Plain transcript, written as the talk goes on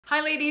Hi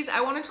ladies,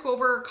 I wanted to go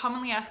over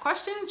commonly asked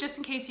questions just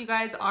in case you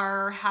guys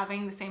are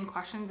having the same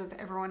questions as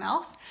everyone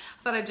else.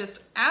 I thought I'd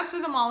just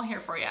answer them all here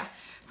for you.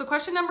 So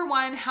question number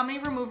one, how many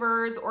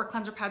removers or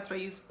cleanser pads do I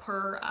use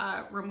per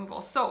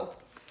removal? So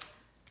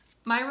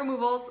my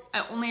removals,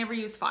 I only ever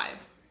use five.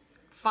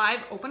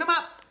 Open them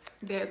up,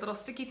 the little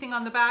sticky thing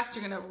on the back, so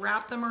you're gonna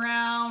wrap them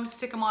around,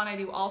 stick them on. I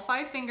do all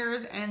 5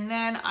 fingers, and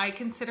then I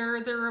consider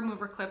the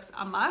remover clips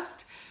a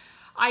must.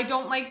 I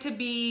don't like to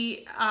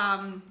be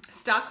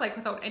stuck like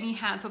without any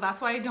hand, so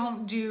that's why I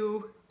don't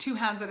do 2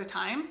 hands at a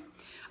time.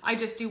 I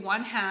just do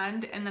 1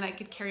 hand, and then I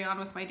could carry on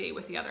with my day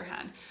with the other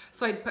hand.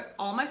 So I'd put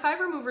all my 5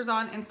 removers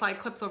on and slide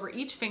clips over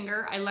each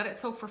finger. I let it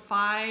soak for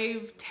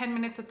 5-10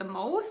 minutes at the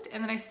most,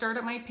 and then I start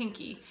at my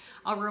pinky.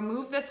 I'll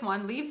remove this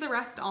one, leave the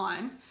rest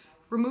on,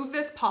 remove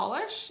this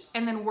polish,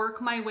 and then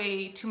work my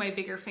way to my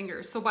bigger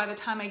fingers. So by the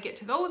time I get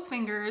to those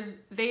fingers,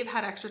 they've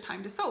had extra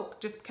time to soak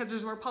just because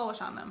there's more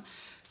polish on them.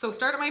 So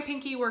start at my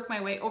pinky, work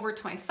my way over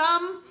to my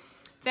thumb,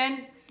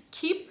 then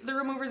keep the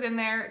removers in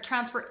there,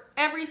 transfer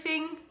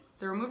everything,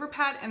 the remover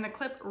pad and the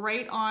clip,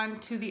 right on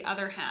to the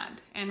other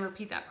hand, and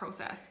repeat that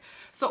process.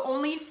 So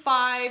only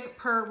 5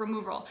 per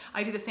removal.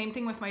 I do the same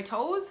thing with my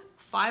toes.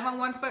 5 on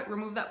one foot,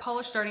 remove that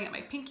polish starting at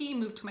my pinky,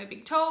 move to my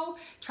big toe,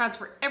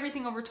 transfer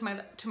everything over to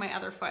my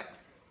other foot.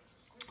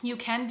 You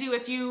can do,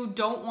 if you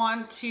don't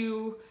want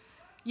to,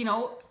 you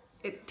know,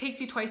 it takes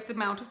you twice the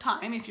amount of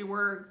time if you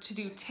were to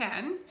do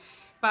 10,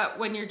 but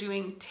when you're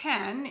doing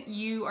 10,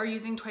 you are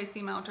using twice the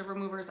amount of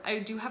removers. I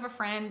do have a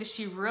friend,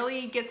 she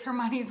really gets her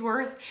money's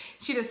worth.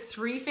 She does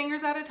 3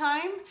 fingers at a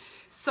time.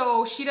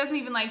 So she doesn't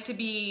even like to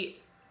be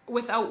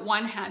without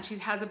 1 hand. She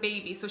has a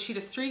baby, so she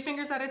does 3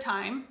 fingers at a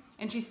time,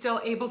 and she's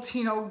still able to,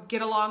 you know,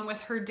 get along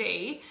with her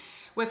day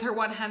with her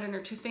 1 hand and her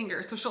 2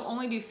 fingers. So she'll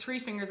only do 3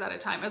 fingers at a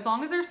time. As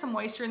long as there's some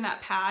moisture in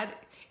that pad,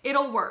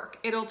 it'll work.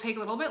 It'll take a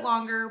little bit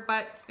longer,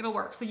 but it'll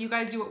work. So you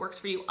guys do what works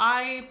for you.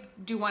 I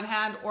do 1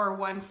 hand or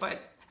 1 foot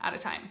at a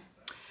time.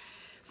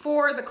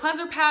 For the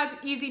cleanser pads,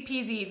 easy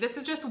peasy. This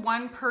is just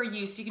 1 per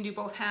use. You can do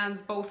both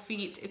hands, both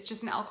feet. It's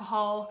just an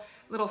alcohol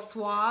little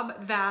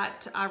swab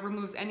that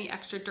removes any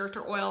extra dirt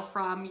or oil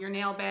from your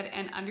nail bed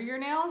and under your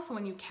nails. So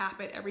when you cap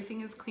it,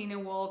 everything is clean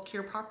and will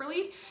cure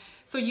properly.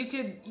 So you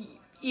could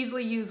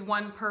easily use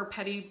 1 per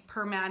pedi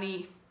per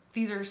mani.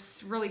 These are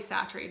really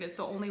saturated,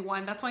 so only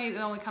 1. That's why they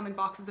only come in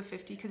boxes of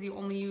 50, because you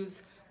only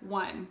use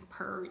 1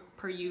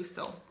 per use,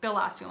 so they'll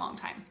last you a long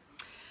time.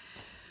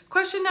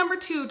 Question number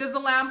 2, does the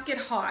lamp get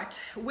hot?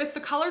 With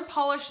the colored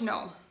polish,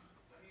 no.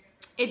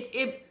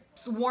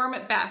 It's warm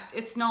at best.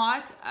 It's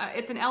not,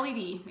 it's an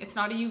LED, it's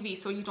not a UV,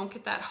 so you don't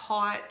get that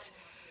hot,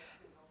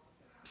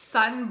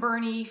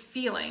 sunburny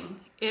feeling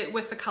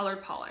with the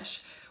colored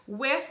polish.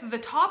 With the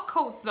top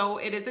coats though,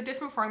 it is a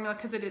different formula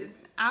because it is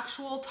an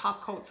actual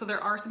top coat. So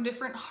there are some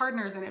different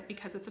hardeners in it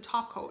because it's a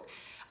top coat.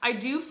 I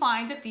do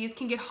find that these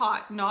can get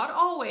hot. Not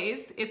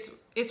always,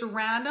 it's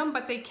random,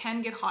 but they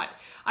can get hot.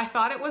 I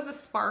thought it was the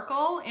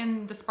sparkle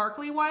in the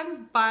sparkly ones,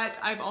 but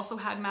I've also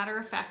had matter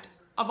of fact.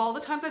 Of all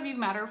the times I've used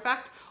matter of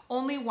fact,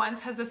 only once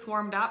has this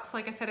warmed up. So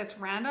like I said, it's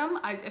random.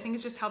 I think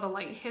it's just how the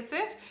light hits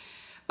it.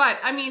 But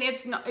I mean,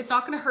 it's not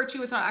gonna hurt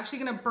you. It's not actually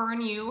gonna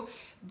burn you.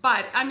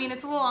 But I mean,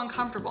 it's a little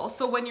uncomfortable.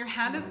 So when your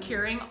hand is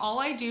curing, all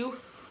I do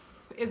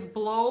is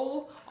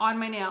blow on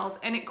my nails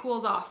and it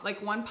cools off,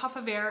 like 1 puff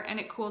of air, and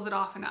it cools it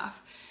off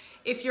enough.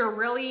 If you're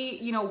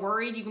really, you know,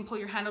 worried, you can pull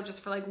your hand out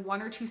just for like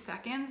 1 or 2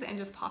 seconds and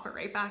just pop it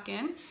right back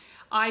in.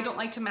 I don't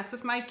like to mess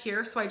with my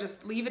cure, so I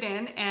just leave it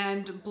in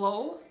and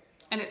blow,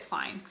 and it's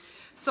fine.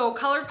 So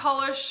colored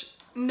polish,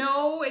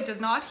 no, it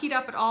does not heat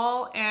up at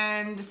all,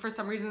 and for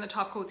some reason the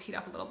top coats heat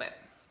up a little bit.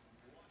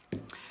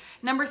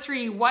 Number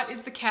 3, what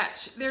is the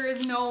catch? There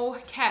is no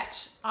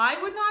catch.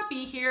 I would not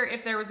be here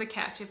if there was a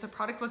catch. If the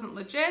product wasn't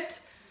legit,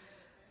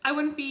 I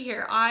wouldn't be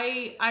here.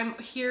 I'm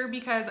here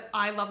because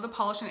I love the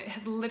polish, and it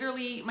has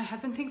literally, my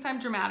husband thinks I'm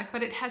dramatic,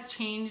 but it has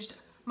changed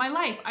my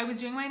life. I was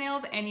doing my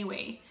nails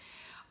anyway.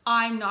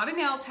 I'm not a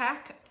nail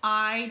tech.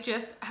 I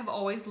just have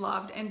always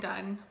loved and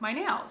done my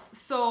nails.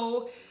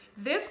 So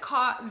this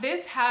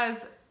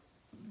has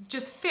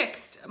just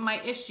fixed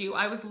my issue.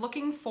 I was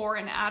looking for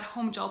an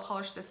at-home gel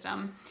polish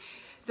system.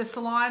 The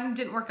salon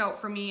didn't work out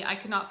for me. I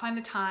could not find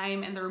the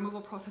time, and the removal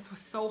process was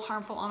so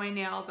harmful on my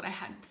nails, and I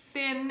had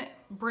thin,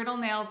 brittle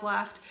nails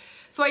left.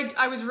 So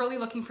I was really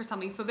looking for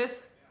something. So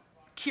this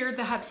cured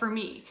that for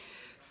me.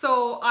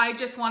 So I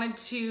just wanted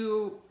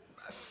to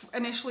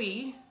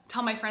initially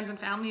tell my friends and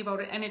family about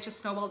it, and it just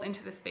snowballed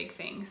into this big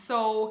thing.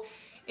 So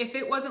if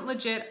it wasn't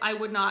legit, I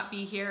would not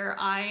be here.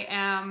 I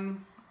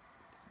am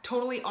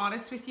totally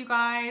honest with you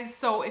guys.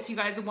 So if you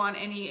guys want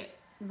any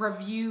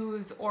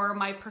reviews or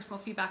my personal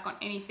feedback on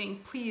anything,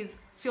 please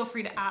feel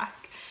free to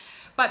ask.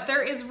 But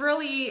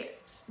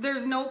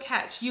there's no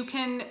catch. You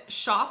can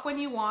shop when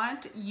you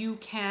want. You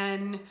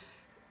can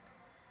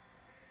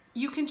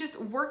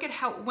just work it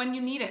out when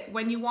you need it,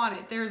 when you want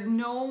it. There's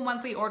no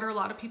monthly order. A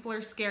lot of people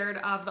are scared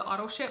of the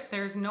auto ship.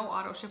 There's no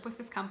auto ship with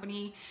this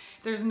company.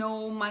 There's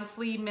no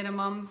monthly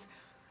minimums.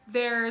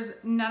 There's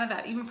none of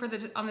that. Even for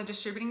on the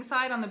distributing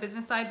side, on the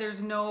business side,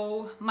 there's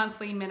no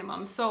monthly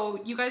minimum.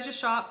 So you guys just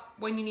shop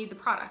when you need the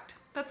product.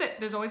 That's it.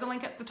 There's always a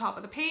link at the top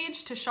of the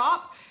page to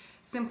shop.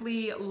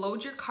 Simply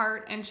load your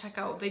cart and check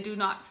out. They do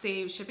not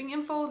save shipping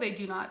info. They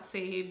do not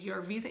save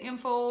your Visa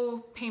info,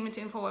 payment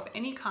info of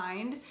any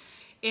kind.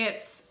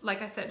 It's,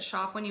 like I said,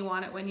 shop when you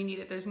want it, when you need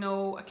it. There's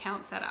no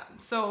account set up.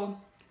 So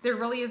there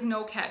really is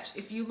no catch.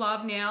 If you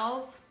love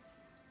nails,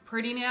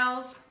 pretty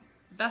nails,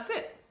 that's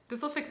it.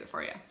 This will fix it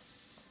for you.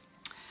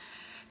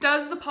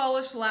 Does the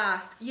polish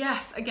last?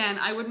 Yes, again,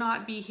 I would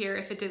not be here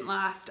if it didn't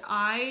last. So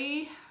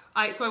I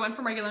went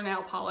from regular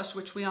nail polish,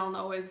 which we all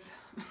know is,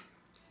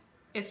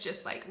 it's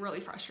just like really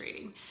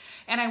frustrating.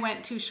 And I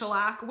went to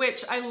shellac,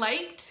 which I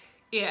liked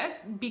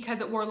it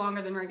because it wore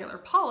longer than regular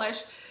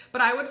polish, but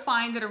I would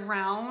find that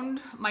around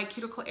my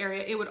cuticle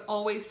area, it would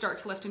always start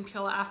to lift and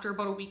peel after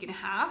about a week and a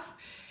half.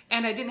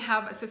 And I didn't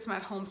have a system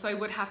at home, so I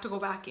would have to go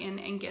back in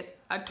and get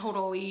a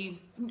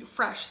totally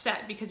fresh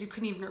set because you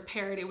couldn't even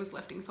repair it. It was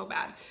lifting so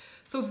bad.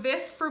 So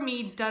this for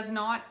me does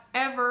not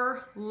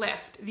ever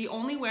lift. The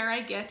only wear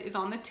I get is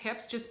on the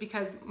tips, just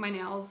because my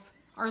nails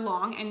are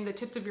long and the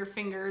tips of your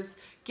fingers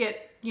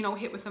get, you know,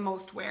 hit with the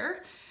most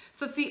wear.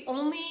 So it's the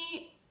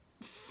only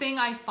thing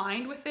I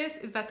find with this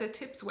is that the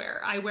tips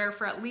wear. I wear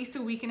for at least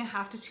a week and a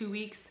half to 2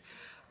 weeks.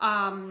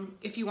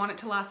 If you want it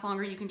to last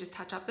longer, you can just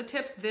touch up the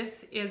tips.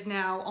 This is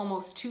now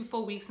almost 2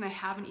 full weeks and I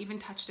haven't even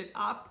touched it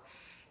up,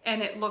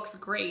 and it looks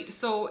great.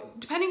 So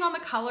depending on the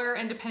color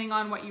and depending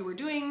on what you were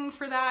doing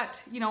for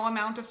that, you know,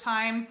 amount of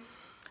time,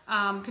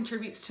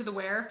 contributes to the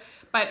wear,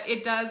 but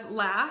it does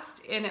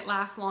last, and it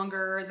lasts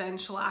longer than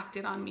shellac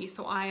did on me.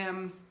 So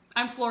I'm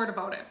floored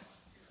about it.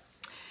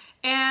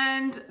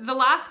 And the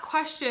last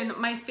question,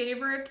 my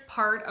favorite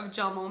part of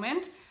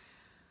GelMoment.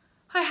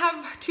 I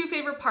have 2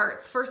 favorite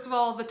parts. First of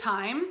all, the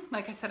time.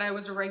 Like I said, I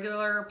was a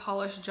regular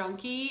polish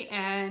junkie,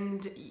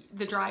 and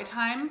the dry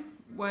time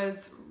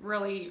was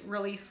really,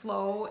 really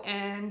slow.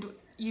 And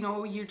you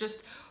know, you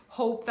just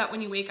hope that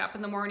when you wake up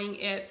in the morning,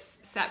 it's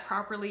set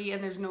properly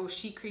and there's no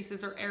sheet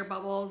creases or air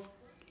bubbles.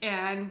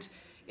 And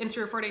in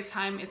 3 or 4 days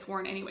time, it's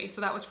worn anyway.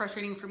 So that was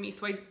frustrating for me.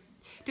 So I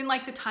didn't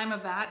like the time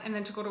of that. And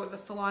then to go to the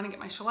salon and get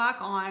my shellac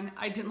on,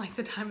 I didn't like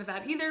the time of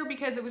that either,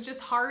 because it was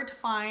just hard to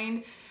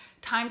find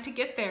time to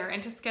get there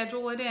and to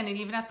schedule it in. And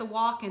even at the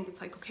walk-ins,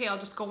 it's like, okay, I'll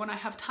just go when I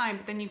have time.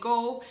 But then you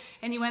go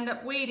and you end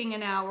up waiting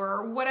an hour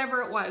or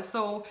whatever it was.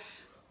 So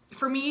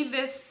for me,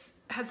 this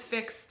has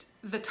fixed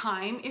the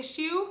time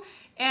issue.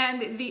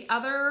 And the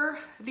other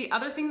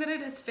thing that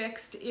it has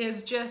fixed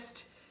is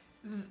just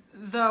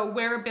the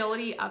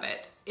wearability of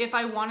it. If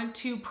I wanted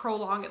to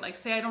prolong it, like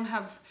say I don't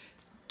have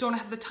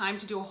the time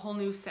to do a whole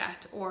new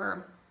set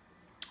or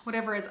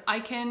whatever it is, I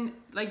can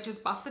like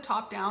just buff the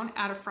top down,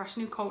 add a fresh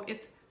new coat,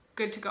 it's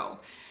good to go.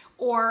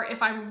 Or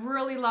if I'm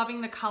really loving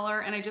the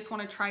color and I just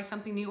want to try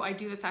something new, I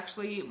do this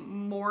actually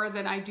more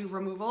than I do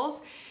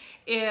removals,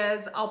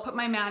 is I'll put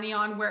my mani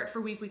on, wear it for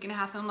a week, week and a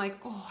half, and I'm like,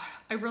 oh,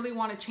 I really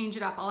want to change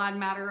it up. I'll add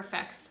Matter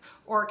Effects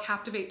or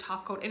Captivate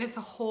top coat, and it's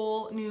a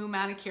whole new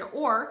manicure.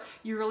 Or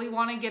you really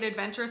want to get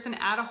adventurous and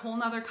add a whole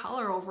nother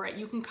color over it.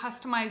 You can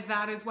customize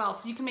that as well.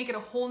 So you can make it a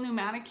whole new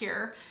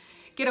manicure,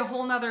 get a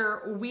whole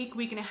nother week,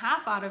 week and a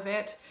half out of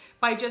it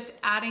by just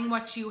adding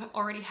what you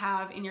already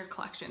have in your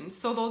collection.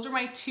 So those are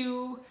my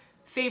 2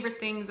 favorite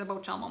things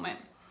about GelMoment.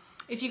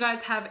 If you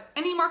guys have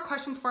any more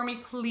questions for me,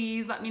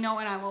 please let me know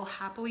and I will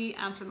happily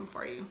answer them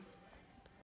for you.